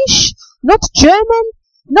Jewish, not German,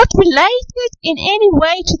 not related in any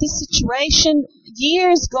way to this situation.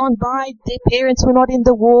 Years gone by, their parents were not in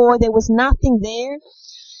the war, there was nothing there.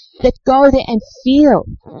 That go there and feel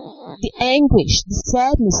the anguish, the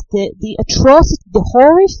sadness, the atrocity, the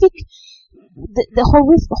horrific,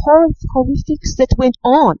 horrifics that went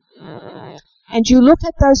on. And you look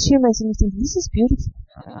at those humans and you think, this is beautiful.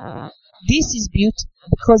 This is beauty,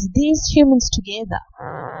 because these humans together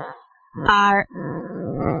are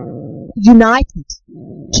united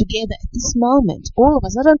together at this moment. All of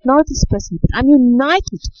us, I don't know this person, but I'm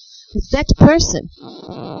united with that person,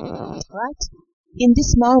 right? In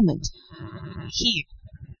this moment, here.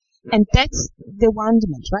 And that's the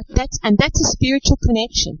wonderment, right? That's a spiritual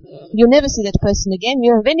connection. You'll never see that person again.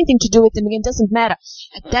 You don't have anything to do with them again. Doesn't matter.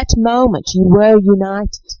 At that moment, you were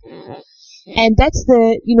united. And that's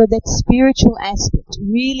that spiritual aspect.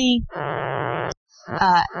 Really,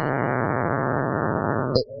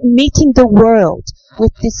 meeting the world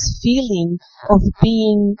with this feeling of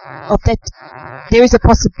that there is a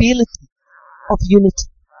possibility of unity,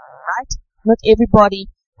 right? Not everybody,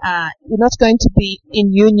 you're not going to be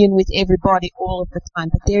in union with everybody all of the time,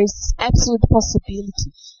 but there is this absolute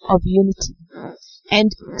possibility of unity.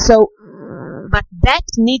 And so, but that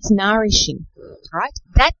needs nourishing, right?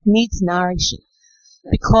 That needs nourishing.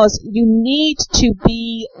 Because you need to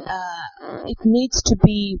be, it needs to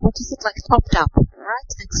be, topped up, right?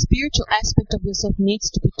 That spiritual aspect of yourself needs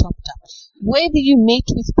to be topped up. Whether you meet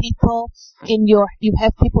with people you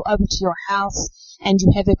have people over to your house and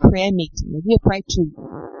you have a prayer meeting, whether you pray to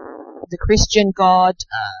the Christian God,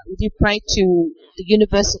 whether you pray to the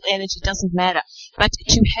universal energy, doesn't matter. But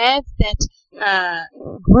to have that,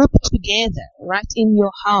 group together, right, in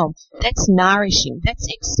your home, that's nourishing, that's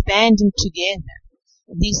expanding together.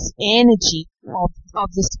 This energy of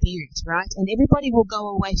the spirit, right? And everybody will go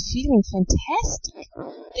away feeling fantastic.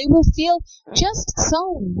 They will feel just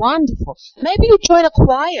so wonderful. Maybe you join a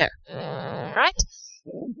choir, right?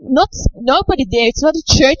 Nobody there. It's not a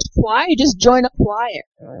church choir. You just join a choir.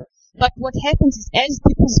 But what happens is, as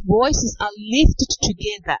people's voices are lifted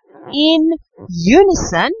together in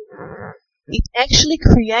unison, it actually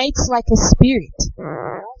creates like a spirit.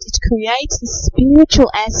 Right? It creates the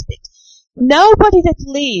spiritual aspect. Nobody that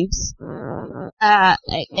leaves a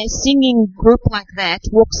singing group like that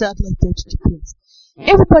walks out like that.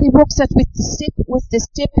 Everybody walks out with the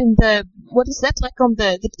step in the, what is that, like on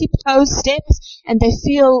the tiptoe steps, and they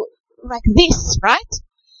feel like this, right?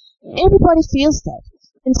 Everybody feels that.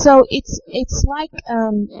 And so it's like,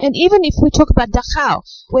 and even if we talk about Dachau,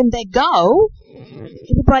 when they go,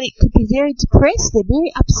 everybody could be very depressed, they're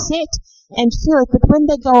very upset and feel it, but when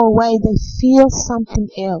they go away, they feel something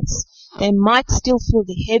else. They might still feel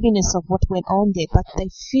the heaviness of what went on there, but they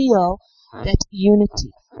feel that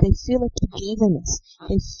unity. They feel a togetherness.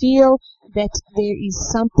 They feel that there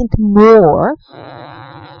is something more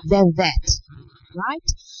than that.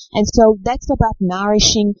 Right? And so that's about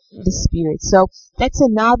nourishing the spirit. So that's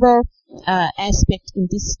another aspect in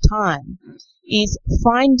this time, is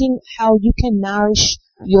finding how you can nourish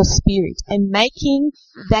your spirit and making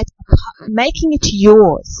it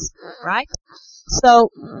yours, right? So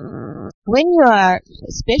when you are,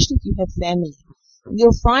 especially if you have family,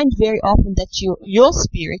 you'll find very often that your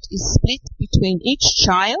spirit is split between each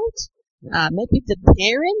child, maybe the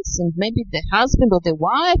parents and maybe the husband or the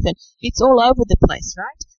wife, and it's all over the place,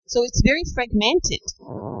 right? So it's very fragmented.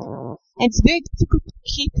 And it's very difficult to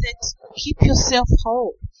keep yourself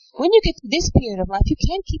whole. When you get to this period of life, you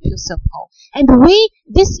can't keep yourself whole. And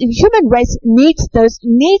this human race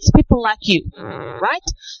needs people like you, right?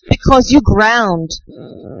 Because you ground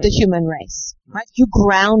the human race, right? You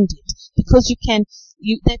ground it. Because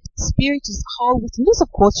that spirit is whole within this.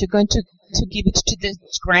 Of course, you're going to give it to the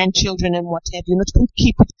grandchildren and what have you. You're not going to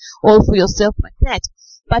keep it all for yourself like that.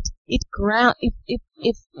 But if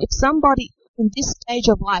somebody in this stage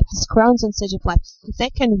of life, this crown zone stage of life, if they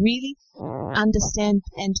can really understand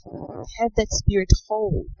and have that spirit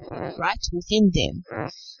whole, right, within them,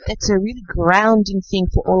 that's a really grounding thing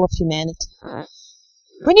for all of humanity.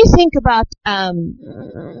 When you think about,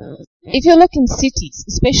 if you look in cities,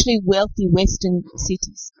 especially wealthy Western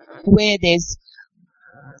cities, where there's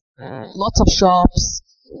lots of shops,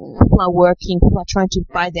 people are working, people are trying to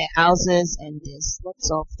buy their houses, and there's lots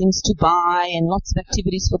of things to buy and lots of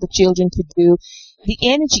activities for the children to do. The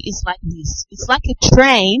energy is like this. It's like a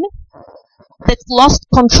train that's lost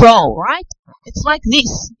control, right? It's like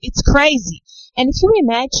this. It's crazy. And if you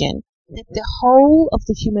imagine that the whole of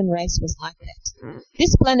the human race was like that,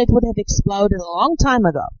 this planet would have exploded a long time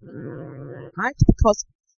ago, right? Because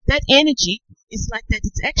that energy is like that.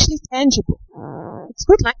 It's actually tangible. It's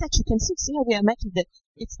good like that. You can see how we are making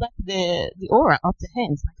it's like the aura of the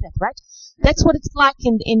hands like that, right? That's what it's like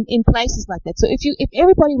in places like that. So if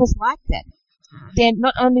everybody was like that, then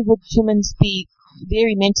not only would humans be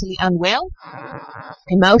very mentally unwell,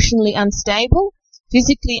 emotionally unstable,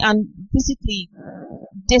 physically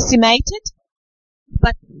decimated,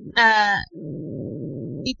 but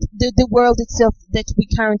the world itself that we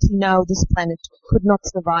currently know, this planet, could not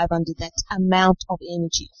survive under that amount of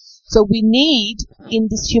energy. So we need, in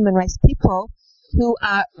this human race, people who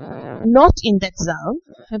are not in that zone,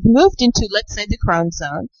 have moved into, let's say, the crown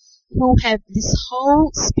zone, who have this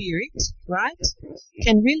whole spirit, right,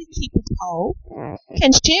 can really keep it whole,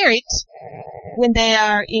 can share it when they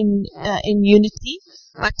are in unity,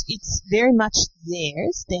 but it's very much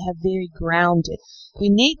theirs. They have very grounded. We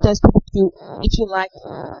need those people to, if you like,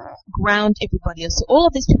 ground everybody else. So all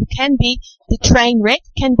of these people can be the train wreck,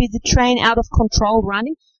 can be the train out of control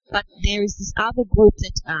running, but there is this other group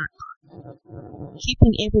that are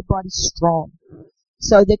keeping everybody strong.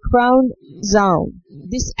 So the crown zone,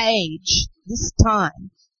 this age, this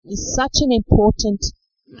time, is such an important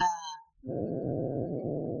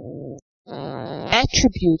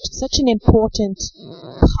attribute, such an important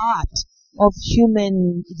part of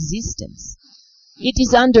human existence. It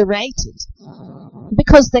is underrated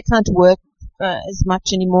because they can't work as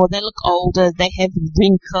much anymore. They look older. They have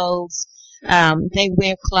wrinkles. They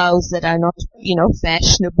wear clothes that are not,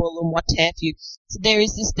 fashionable and what have you. So there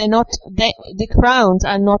is this, the crowns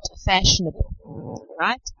are not fashionable,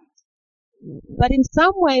 right? But in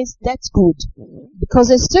some ways, that's good.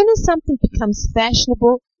 Because as soon as something becomes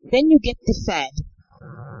fashionable, then you get the fad,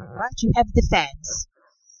 right? You have the fads.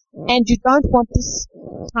 And you don't want this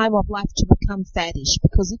time of life to become faddish,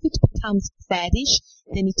 because if it becomes faddish,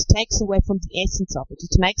 then it takes away from the essence of it.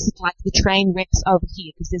 It makes it like the train wrecks over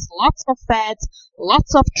here, because there's lots of fads,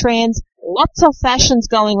 lots of trends, lots of fashions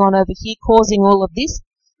going on over here, causing all of this.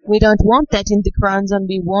 We don't want that in the crown zone.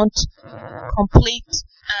 We want complete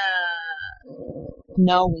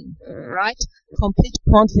knowing, right? Complete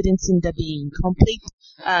confidence in the being, complete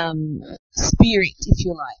spirit, if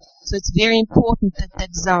you like. So it's very important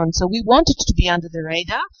that zone. So we want it to be under the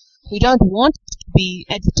radar. We don't want it to be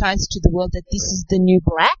advertised to the world that this is the new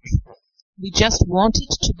black. We just want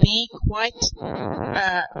it to be quite,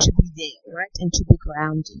 to be there, right? And to be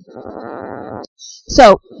grounded.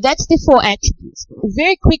 So that's the 4 attributes.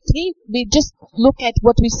 Very quickly, we just look at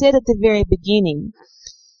what we said at the very beginning,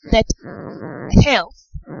 that health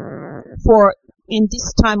for in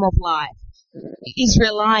this time of life is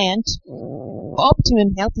reliant,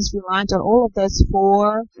 optimum health is reliant on all of those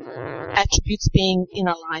 4 attributes being in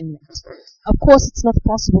alignment. Of course, it's not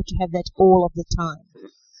possible to have that all of the time.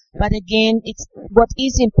 But again, what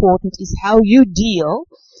is important is how you deal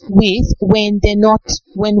with when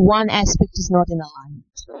one aspect is not in alignment.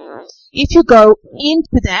 If you go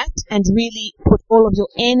into that and really put all of your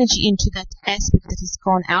energy into that aspect that has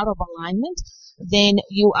gone out of alignment, then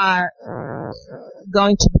you are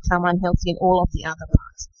going to become unhealthy in all of the other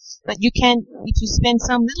parts. But you can, if you spend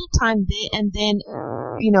some little time there and then,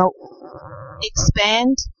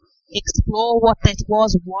 expand, explore what that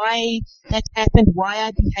was, why that happened, why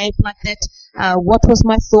I behaved like that, what was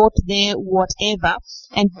my thought there, whatever,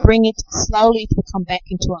 and bring it slowly, it will come back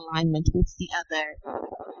into alignment with the other.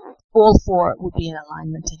 All 4 would be in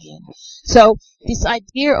alignment again. So this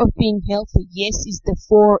idea of being healthy, yes, is the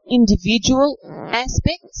 4 individual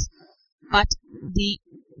aspects, but the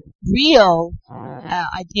real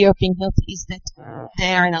idea of being healthy is that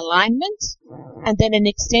they are in alignment, and then an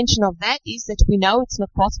extension of that is that we know it's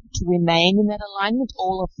not possible to remain in that alignment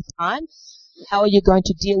all of the time. How are you going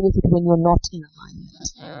to deal with it when you're not in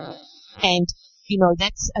alignment? And,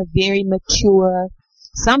 that's a very mature,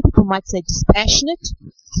 some people might say dispassionate,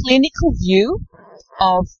 clinical view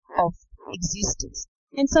of existence.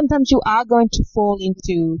 And sometimes you are going to fall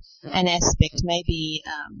into an aspect, maybe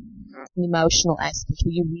an emotional aspect,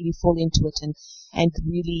 where you really fall into it and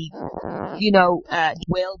really,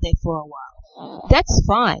 dwell there for a while. That's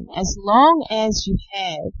fine, as long as you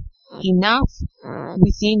have enough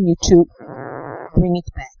within you to bring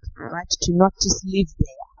it back, right? To not just live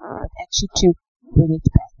there, but actually to bring it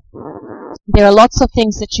back. There are lots of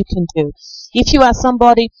things that you can do. If you are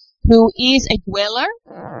somebody who is a dweller,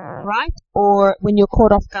 right? Or when you're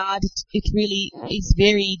caught off guard, it really is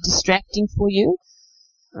very distracting for you.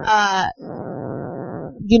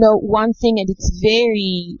 One thing, and it's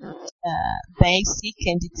very basic,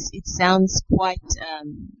 and it sounds quite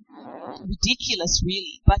ridiculous,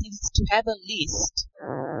 really, but it's to have a list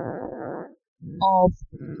of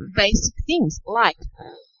basic things, like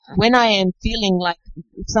when I am feeling like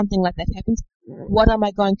if something like that happens, what am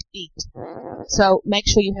I going to eat? So make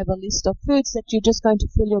sure you have a list of foods that you're just going to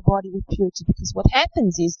fill your body with purity, because what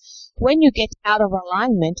happens is when you get out of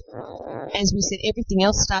alignment, as we said, everything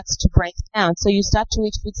else starts to break down. So you start to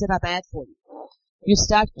eat foods that are bad for you. You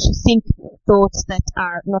start to think thoughts that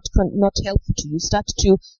are not helpful to you. You start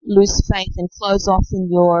to lose faith and close off in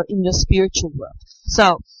your spiritual world.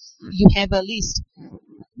 So you have a list.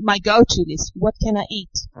 My go-to list. What can I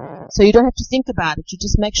eat? So you don't have to think about it. You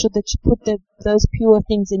just make sure that you put those pure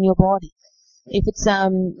things in your body. If it's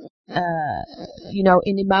an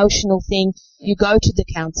emotional thing, you go to the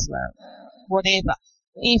counselor, whatever.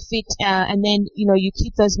 If it and then you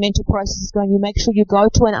keep those mental processes going. You make sure you go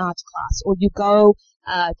to an art class, or you go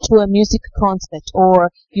to a music concert,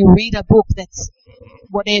 or you read a book that's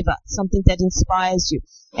whatever, something that inspires you.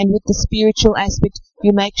 And with the spiritual aspect,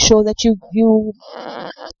 you make sure that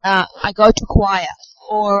I go to choir,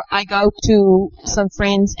 or I go to some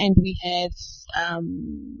friends and we have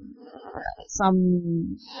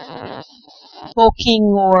some talking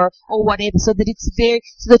or whatever, so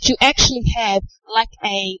that you actually have like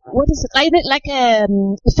a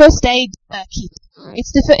first aid kit.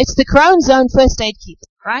 It's the Crown Zone first aid kit,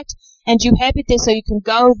 right? And you have it there so you can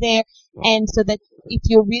go there, and so that if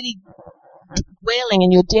you're really dwelling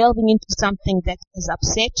and you're delving into something that has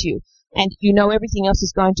upset you, and everything else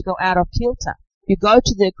is going to go out of kilter, you go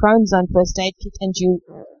to the Crown Zone first aid kit and you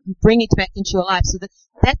bring it back into your life, so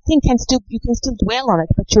that thing you can still dwell on it,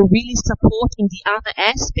 but you're really supporting the other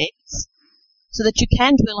aspects, so that you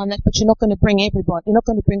can dwell on that, but you're not going to bring everybody. You're not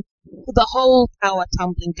going to bring the whole tower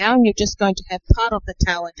tumbling down. You're just going to have part of the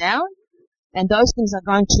tower down, and those things are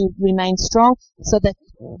going to remain strong, so that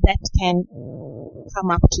can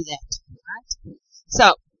come up to that, right?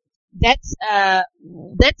 So that's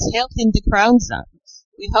health in the Crown Zone.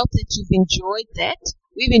 We hope that you've enjoyed that.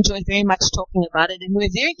 We've enjoyed very much talking about it, and we're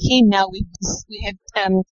very keen now. We have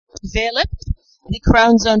developed the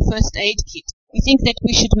Crown Zone first aid kit. We think that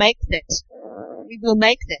we should make that. We will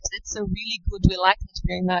make that. That's a really good. We like it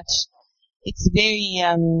very much. It's very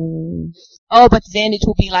but then it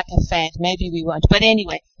will be like a fad. Maybe we won't. But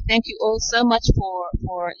anyway, thank you all so much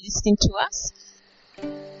for listening to us.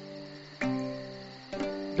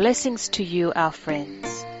 Blessings to you, our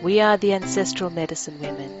friends. We are the Ancestral Medicine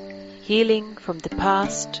Women, healing from the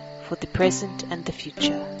past, for the present and the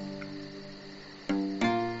future.